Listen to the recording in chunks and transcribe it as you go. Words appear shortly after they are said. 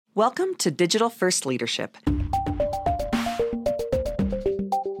Welcome to Digital First Leadership,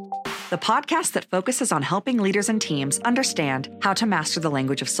 the podcast that focuses on helping leaders and teams understand how to master the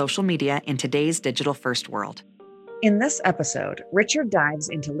language of social media in today's digital first world. In this episode, Richard dives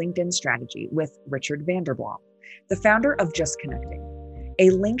into LinkedIn strategy with Richard van der Blom, the founder of Just Connecting, a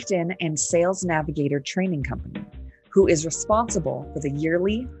LinkedIn and Sales Navigator training company, who is responsible for the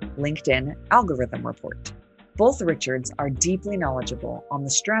yearly LinkedIn algorithm report. Both Richards are deeply knowledgeable on the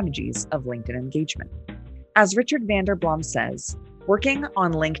strategies of LinkedIn engagement. As Richard van der Blom says, working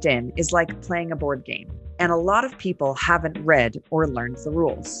on LinkedIn is like playing a board game, and a lot of people haven't read or learned the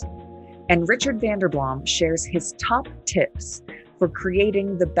rules. And Richard van der Blom shares his top tips for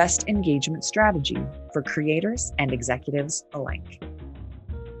creating the best engagement strategy for creators and executives alike.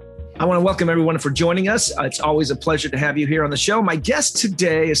 I want to welcome everyone for joining us. It's always a pleasure to have you here on the show. My guest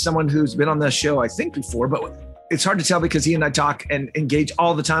today is someone who's been on the show, I think, before, but it's hard to tell because he and I talk and engage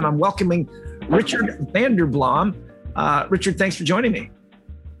all the time. I'm welcoming Richard van der Blom. Richard, thanks for joining me.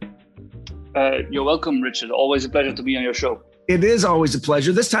 You're welcome, Richard. Always a pleasure to be on your show. It is always a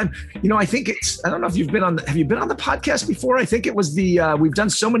pleasure. This time, I think I don't know if you've been on, have you been on the podcast before? I think it was we've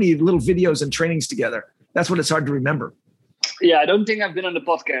done so many little videos and trainings together. That's what it's hard to remember. Yeah, I don't think I've been on the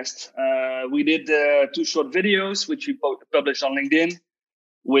podcast. We did 2 short videos, which we published on LinkedIn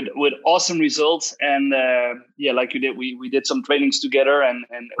with awesome results. And like you did, we did some trainings together and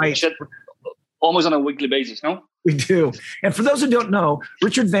we chat almost on a weekly basis, no? We do. And for those who don't know,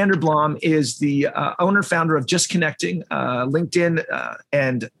 Richard van der Blom is the owner-founder of Just Connecting, LinkedIn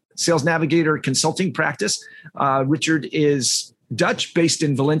and Sales Navigator consulting practice. Richard is Dutch, based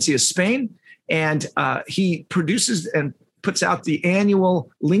in Valencia, Spain, and he produces and puts out the annual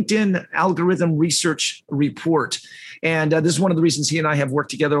LinkedIn algorithm research report. And this is one of the reasons he and I have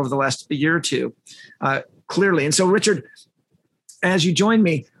worked together over the last year or two, clearly. And so, Richard, as you join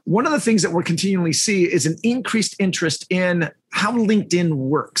me, one of the things that we're continually see is an increased interest in how LinkedIn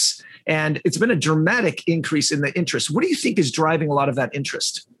works. And it's been a dramatic increase in the interest. What do you think is driving a lot of that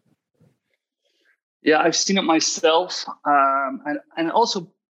interest? Yeah, I've seen it myself and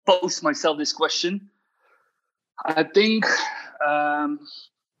also posed myself this question. I think, I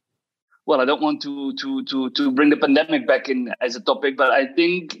don't want to bring the pandemic back in as a topic, but I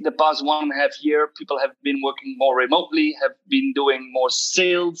think the past 1.5 years, people have been working more remotely, have been doing more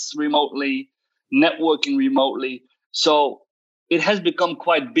sales remotely, networking remotely. So it has become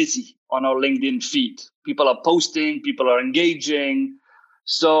quite busy on our LinkedIn feed. People are posting, people are engaging.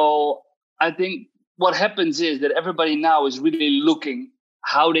 So I think what happens is that everybody now is really looking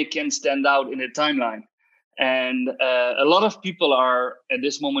how they can stand out in the timeline. And a lot of people are at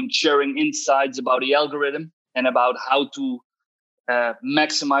this moment sharing insights about the algorithm and about how to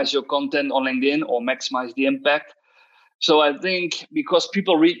maximize your content on LinkedIn or maximize the impact. So I think because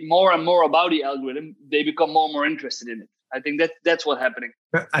people read more and more about the algorithm, they become more and more interested in it. I think that's what's happening.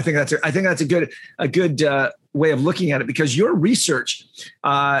 I think that's a good way of looking at it, because your research,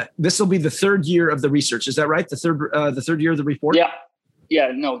 this will be the 3rd year of the research. Is that right? The third year of the report? Yeah.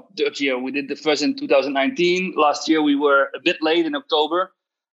 Yeah, no, 3rd year. We did the first in 2019. Last year, we were a bit late in October.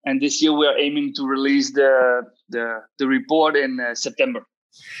 And this year, we are aiming to release the report in September.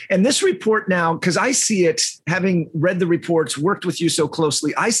 And this report now, because I see it, having read the reports, worked with you so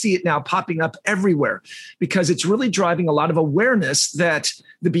closely, I see it now popping up everywhere, because it's really driving a lot of awareness that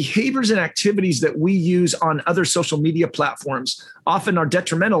the behaviors and activities that we use on other social media platforms often are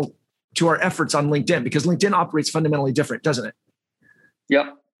detrimental to our efforts on LinkedIn, because LinkedIn operates fundamentally different, doesn't it?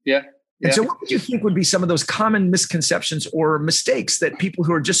 Yeah. And so what would you think would be some of those common misconceptions or mistakes that people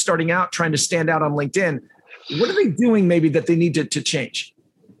who are just starting out trying to stand out on LinkedIn, what are they doing maybe that they need to change?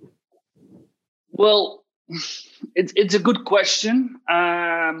 Well, it's a good question.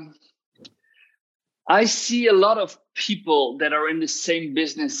 I see a lot of people that are in the same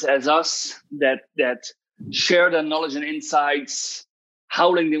business as us that share their knowledge and insights,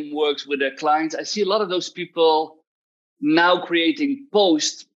 how LinkedIn works with their clients. I see a lot of those people now creating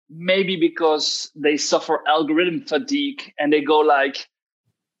posts, maybe because they suffer algorithm fatigue and they go like,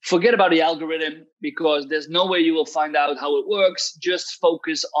 forget about the algorithm because there's no way you will find out how it works. Just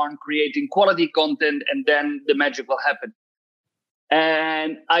focus on creating quality content and then the magic will happen.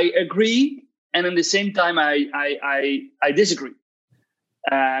 And I agree. And at the same time, I disagree.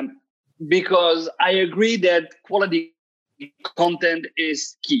 Because I agree that quality content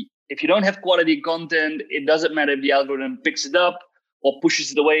is key. If you don't have quality content, it doesn't matter if the algorithm picks it up or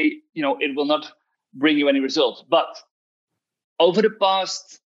pushes it away, it will not bring you any results. But over the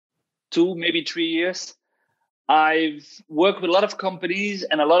past 2, maybe 3 years, I've worked with a lot of companies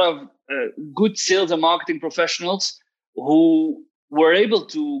and a lot of good sales and marketing professionals who were able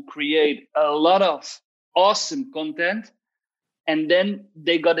to create a lot of awesome content, and then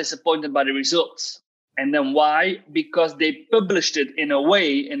they got disappointed by the results. And then why? Because they published it in a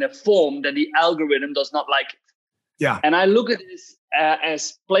way, in a form that the algorithm does not like it. Yeah. And I look at this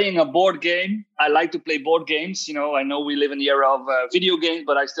as playing a board game. I like to play board games. You know, I know we live in the era of video games,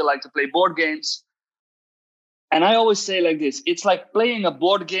 but I still like to play board games. And I always say like this, it's like playing a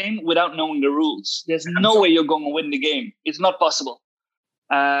board game without knowing the rules. There's no way you're going to win the game. It's not possible.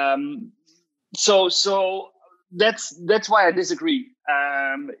 So that's why I disagree.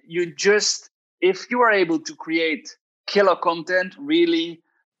 If you are able to create killer content, really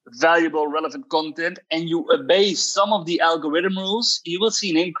valuable, relevant content, and you obey some of the algorithm rules, you will see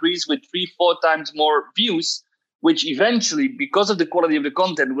an increase with 3-4 times more views, which eventually, because of the quality of the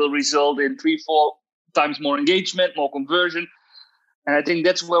content, will result in 3-4 times more engagement, more conversion. And I think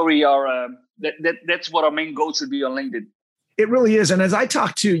that's where we are. That's what our main goal should be on LinkedIn. It really is. And as I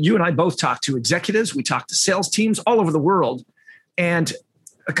talk to, you and I both talk to executives, we talk to sales teams all over the world. And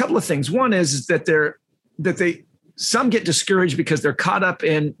a couple of things. One is that some get discouraged because they're caught up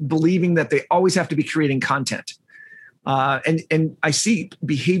in believing that they always have to be creating content. And I see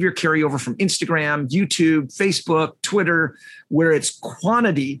behavior carry over from Instagram, YouTube, Facebook, Twitter, where it's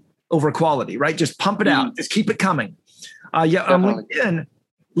quantity over quality, right? Just pump it out. Just keep it coming. On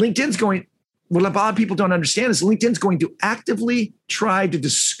LinkedIn's going, what a lot of people don't understand is LinkedIn's going to actively try to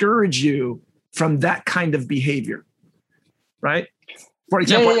discourage you from that kind of behavior, right? For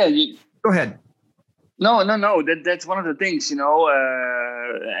example, go ahead. No. That's one of the things, you know,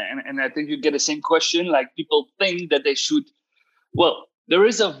 and I think you get the same question. Like people think that they should. Well, there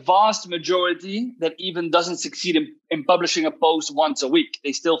is a vast majority that even doesn't succeed in publishing a post once a week.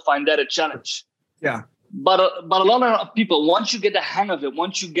 They still find that a challenge. Yeah. But a lot of people, once you get the hang of it,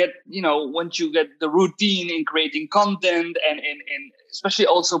 once you get the routine in creating content and especially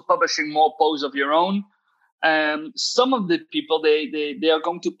also publishing more posts of your own, some of the people, they are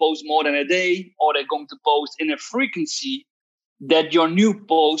going to post more than a day, or they're going to post in a frequency that your new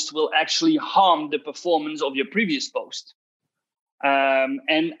post will actually harm the performance of your previous post.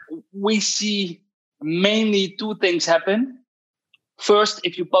 And we see mainly two things happen. First,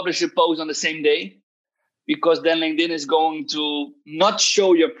 if you publish a post on the same day, because then LinkedIn is going to not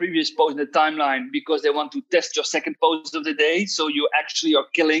show your previous post in the timeline because they want to test your second post of the day. So you actually are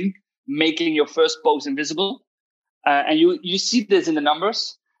making your first post invisible. And you see this in the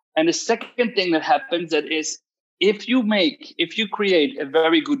numbers. And the second thing that happens that is, if you create a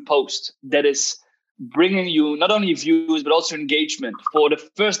very good post that is bringing you not only views, but also engagement for the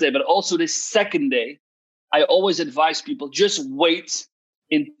first day, but also the second day, I always advise people, just wait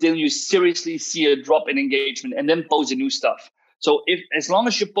until you seriously see a drop in engagement and then post the new stuff. So as long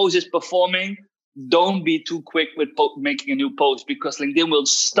as your post is performing, don't be too quick with making a new post, because LinkedIn will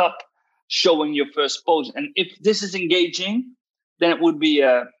stop showing your first post. And if this is engaging, then it would be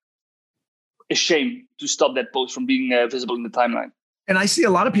a shame to stop that post from being visible in the timeline. And I see a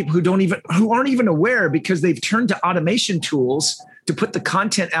lot of people who aren't even aware, because they've turned to automation tools to put the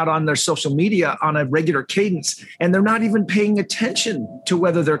content out on their social media on a regular cadence, and they're not even paying attention to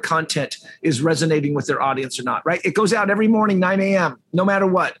whether their content is resonating with their audience or not, right? It goes out every morning, 9 a.m., no matter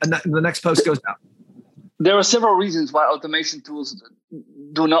what, and the next post goes out. There are several reasons why automation tools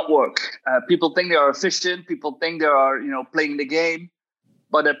do not work. People think they are efficient. People think they are, playing the game,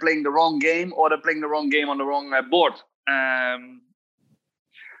 but they're playing the wrong game, or they're playing the wrong game on the wrong board.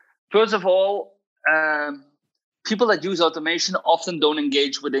 First of all, people that use automation often don't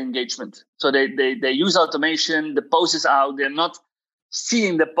engage with the engagement. So they use automation, the post is out, they're not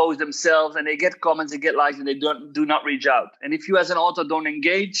seeing the post themselves, and they get comments, they get likes, and they do not reach out. And if you as an author don't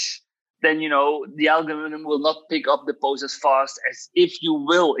engage, then the algorithm will not pick up the post as fast as if you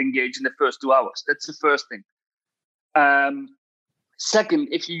will engage in the first 2 hours. That's the first thing. Second,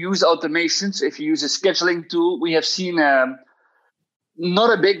 if you use automations, if you use a scheduling tool, we have seen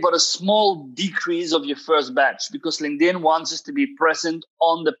not a big, but a small decrease of your first batch, because LinkedIn wants us to be present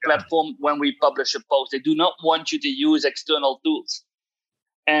on the platform when we publish a post. They do not want you to use external tools.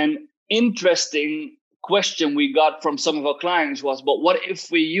 And interesting question we got from some of our clients was, but what if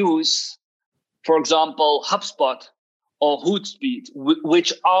we use, for example, HubSpot or Hootsuite,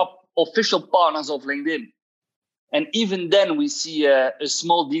 which are official partners of LinkedIn? And even then we see a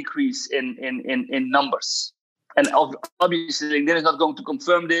small decrease in numbers. And obviously, LinkedIn is not going to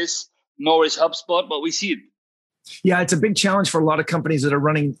confirm this, nor is HubSpot, but we see it. Yeah, it's a big challenge for a lot of companies that are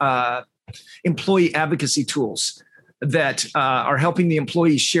running employee advocacy tools that are helping the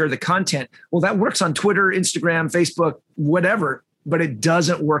employees share the content. Well, that works on Twitter, Instagram, Facebook, whatever, but it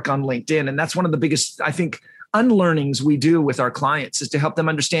doesn't work on LinkedIn. And that's one of the biggest, I think, unlearnings we do with our clients is to help them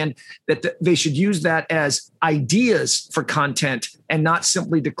understand that they should use that as ideas for content and not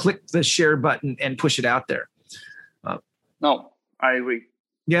simply to click the share button and push it out there. No, I agree.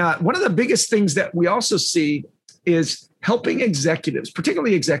 Yeah. One of the biggest things that we also see is helping executives,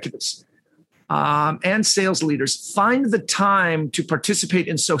 particularly executives, and sales leaders, find the time to participate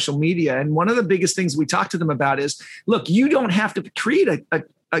in social media. And one of the biggest things we talk to them about is, look, you don't have to create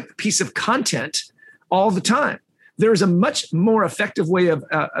a piece of content all the time. There's a much more effective way of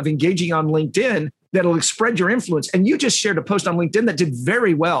engaging on LinkedIn that'll spread your influence. And you just shared a post on LinkedIn that did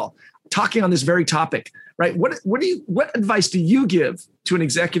very well, talking on this very topic, right? What advice do you give to an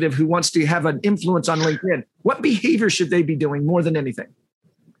executive who wants to have an influence on LinkedIn? What behavior should they be doing more than anything?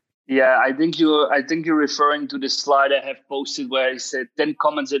 Yeah, I think you're referring to the slide I have posted where I said 10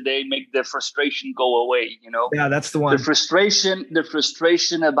 comments a day make the frustration go away. Yeah, that's the one. The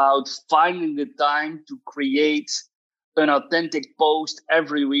frustration about finding the time to create an authentic post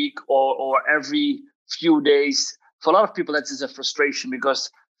every week or every few days. For a lot of people, that is a frustration because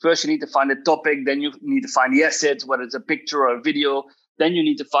first you need to find a topic, then you need to find the assets, whether it's a picture or a video. Then you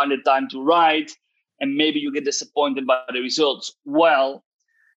need to find the time to write, and maybe you get disappointed by the results. Well,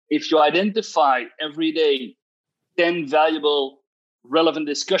 if you identify every day 10 valuable, relevant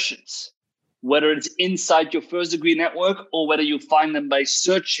discussions, whether it's inside your first degree network or whether you find them by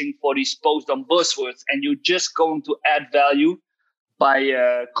searching for these posts on buzzwords, and you're just going to add value by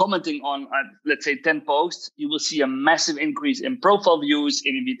commenting on, let's say, 10 posts, you will see a massive increase in profile views,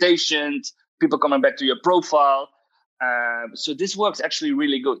 in invitations, people coming back to your profile. So this works actually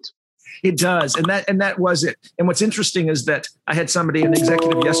really good. It does. And that was it. And what's interesting is that I had somebody, an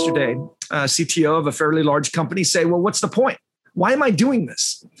executive yesterday, CTO of a fairly large company, say, well, what's the point? Why am I doing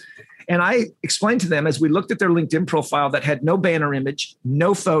this? And I explained to them as we looked at their LinkedIn profile that had no banner image,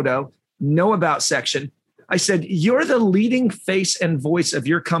 no photo, no about section. I said, you're the leading face and voice of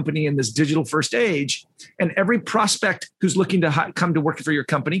your company in this digital first age. And every prospect who's looking to come to work for your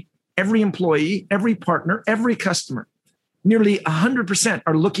company, every employee, every partner, every customer, nearly 100%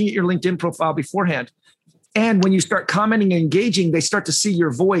 are looking at your LinkedIn profile beforehand. And when you start commenting and engaging, they start to see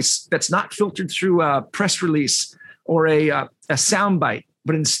your voice that's not filtered through a press release or a soundbite,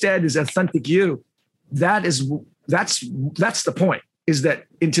 but instead is authentic you. That's the point, is that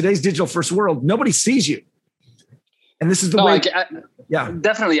in today's digital first world, nobody sees you. And this is the way. Yeah,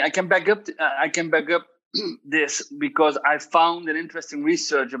 definitely. I can back up this because I found an interesting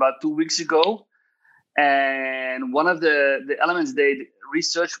research about 2 weeks ago. And one of the elements they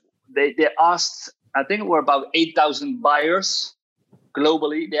researched, they asked, I think it were about 8,000 buyers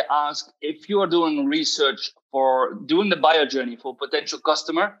globally. They asked, if you are doing research for doing the buyer journey for a potential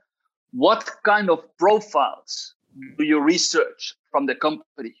customer, what kind of profiles do you research from the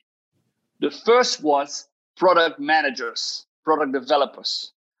company? The first was product managers, product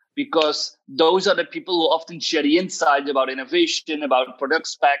developers, because those are the people who often share the insights about innovation, about product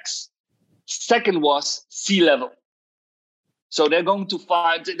specs. Second was C-level. So they're going to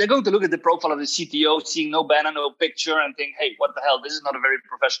look at the profile of the CTO, seeing no banner, no picture, and think, hey, what the hell? This is not a very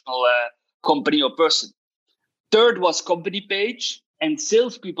professional company or person. Third was company page, and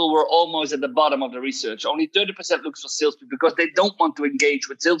salespeople were almost at the bottom of the research. Only 30% looks for salespeople because they don't want to engage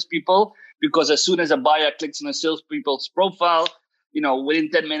with salespeople, because as soon as a buyer clicks on a salespeople's profile, within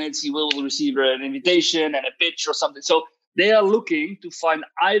 10 minutes, he will receive an invitation and a pitch or something. So they are looking to find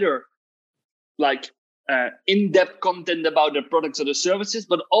either in-depth content about the products or the services,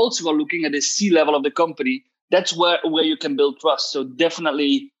 but also are looking at the C-level of the company. That's where you can build trust. So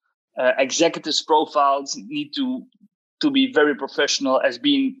definitely executives' profiles need to be very professional as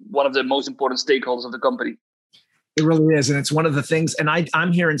being one of the most important stakeholders of the company. It really is. And it's one of the things, and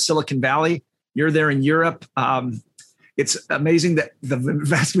I'm here in Silicon Valley, you're there in Europe. It's amazing that the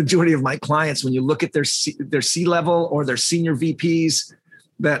vast majority of my clients, when you look at their C-level or their senior VPs,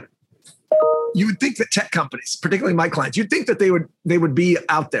 that you would think that tech companies, particularly my clients, you'd think that they would be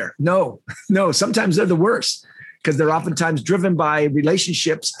out there. No, sometimes they're the worst because they're oftentimes driven by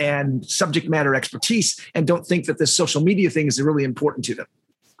relationships and subject matter expertise and don't think that this social media thing is really important to them.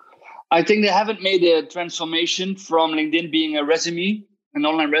 I think they haven't made a transformation from LinkedIn being a resume, an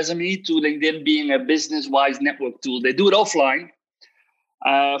online resume, to LinkedIn being a business-wise network tool. They do it offline.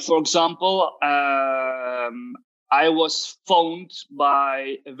 For example, I was phoned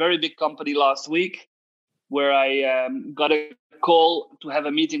by a very big company last week where I got a call to have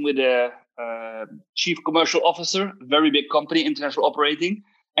a meeting with a chief commercial officer, a very big company, international operating.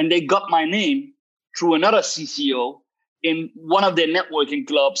 And they got my name through another CCO in one of their networking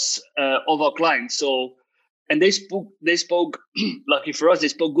clubs of our clients. So and they spoke, lucky for us, they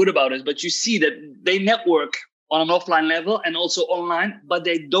spoke good about us, but you see that they network on an offline level and also online, but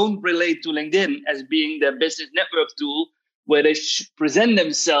they don't relate to LinkedIn as being their business network tool where they present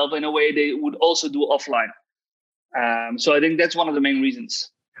themselves in a way they would also do offline. So I think that's one of the main reasons.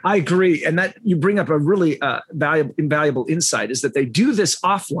 I agree. And that you bring up a really invaluable insight is that they do this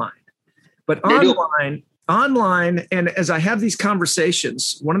offline, but online. And as I have these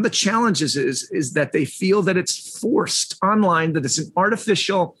conversations, one of the challenges is that they feel that it's forced online, that it's an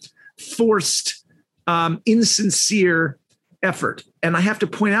artificial, forced, insincere effort. And I have to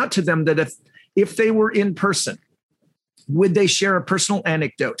point out to them that if they were in person, would they share a personal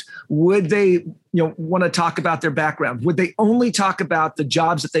anecdote? Would they, want to talk about their background? Would they only talk about the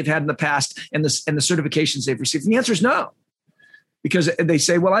jobs that they've had in the past and the certifications they've received? And the answer is no, because they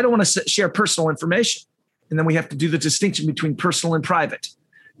say, well, I don't want to share personal information. And then we have to do the distinction between personal and private.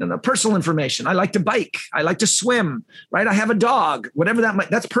 No, personal information. I like to bike. I like to swim, right? I have a dog, whatever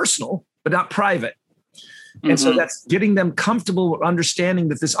that's personal, but not private. And so that's getting them comfortable with understanding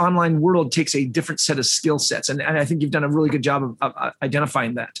that this online world takes a different set of skill sets. And I think you've done a really good job of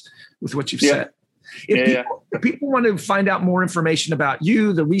identifying that with what you've said. If people want to find out more information about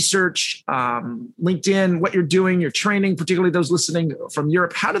you, the research, LinkedIn, what you're doing, your training, particularly those listening from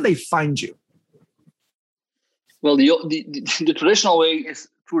Europe, how do they find you? Well, the traditional way is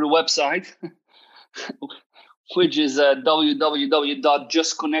through the website, which is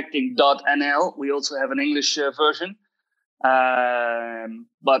www.justconnecting.nl. We also have an English version.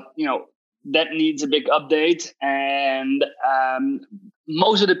 But, that needs a big update. And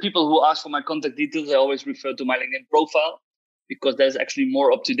most of the people who ask for my contact details, I always refer to my LinkedIn profile because that's actually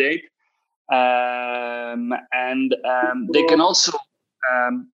more up to date. And they can also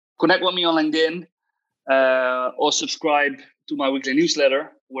connect with me on LinkedIn or subscribe to my weekly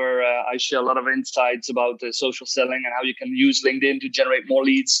newsletter, where I share a lot of insights about social selling and how you can use LinkedIn to generate more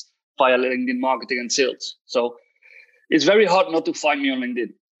leads via LinkedIn marketing and sales. So it's very hard not to find me on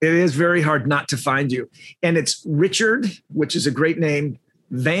LinkedIn. It is very hard not to find you. And it's Richard, which is a great name,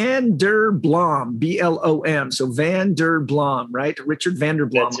 Van der Blom, B-L-O-M. So Van der Blom, right? Richard Van der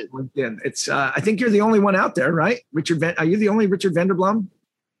Blom on LinkedIn. It's, I think you're the only one out there, right? Are you the only Richard Van der Blom?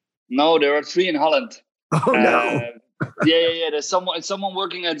 No, there are 3 in Holland. Oh, no. Yeah. There's someone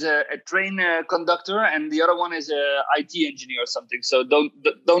working as a train conductor, and the other one is a IT engineer or something. So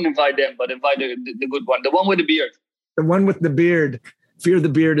don't invite them, but invite the good one, the one with the beard. The one with the beard. Fear the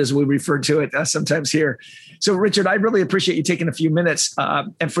beard, as we refer to it sometimes here. So, Richard, I really appreciate you taking a few minutes.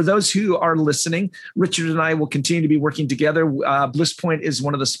 And for those who are listening, Richard and I will continue to be working together. BlissPoint is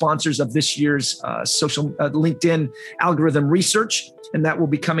one of the sponsors of this year's social LinkedIn algorithm research, and that will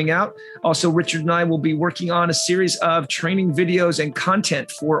be coming out. Also, Richard and I will be working on a series of training videos and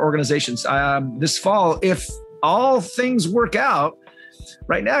content for organizations this fall. If all things work out,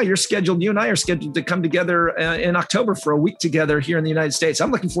 right now, you and I are scheduled to come together in October for a week together here in the United States.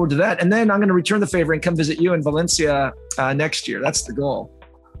 I'm looking forward to that. And then I'm going to return the favor and come visit you in Valencia next year. That's the goal.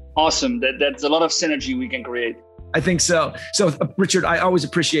 Awesome. That's a lot of synergy we can create. I think so. So, Richard, I always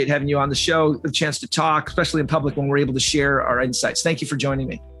appreciate having you on the show, the chance to talk, especially in public when we're able to share our insights. Thank you for joining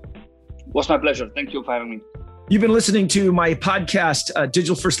me. It was my pleasure. Thank you for having me. You've been listening to my podcast,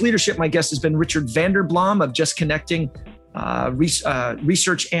 Digital First Leadership. My guest has been Richard Van der Blom of Just Connecting.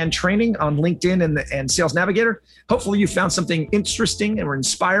 Research and training on LinkedIn and Sales Navigator. Hopefully you found something interesting or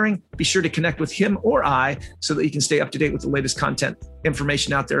inspiring. Be sure to connect with him or I so that you can stay up to date with the latest content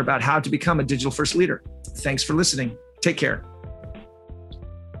information out there about how to become a digital first leader. Thanks for listening. Take care.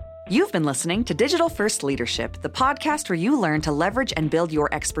 You've been listening to Digital First Leadership, the podcast where you learn to leverage and build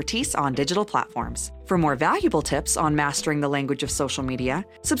your expertise on digital platforms. For more valuable tips on mastering the language of social media,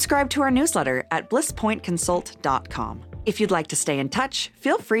 subscribe to our newsletter at blisspointconsult.com. If you'd like to stay in touch,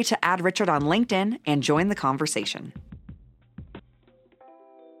 feel free to add Richard on LinkedIn and join the conversation.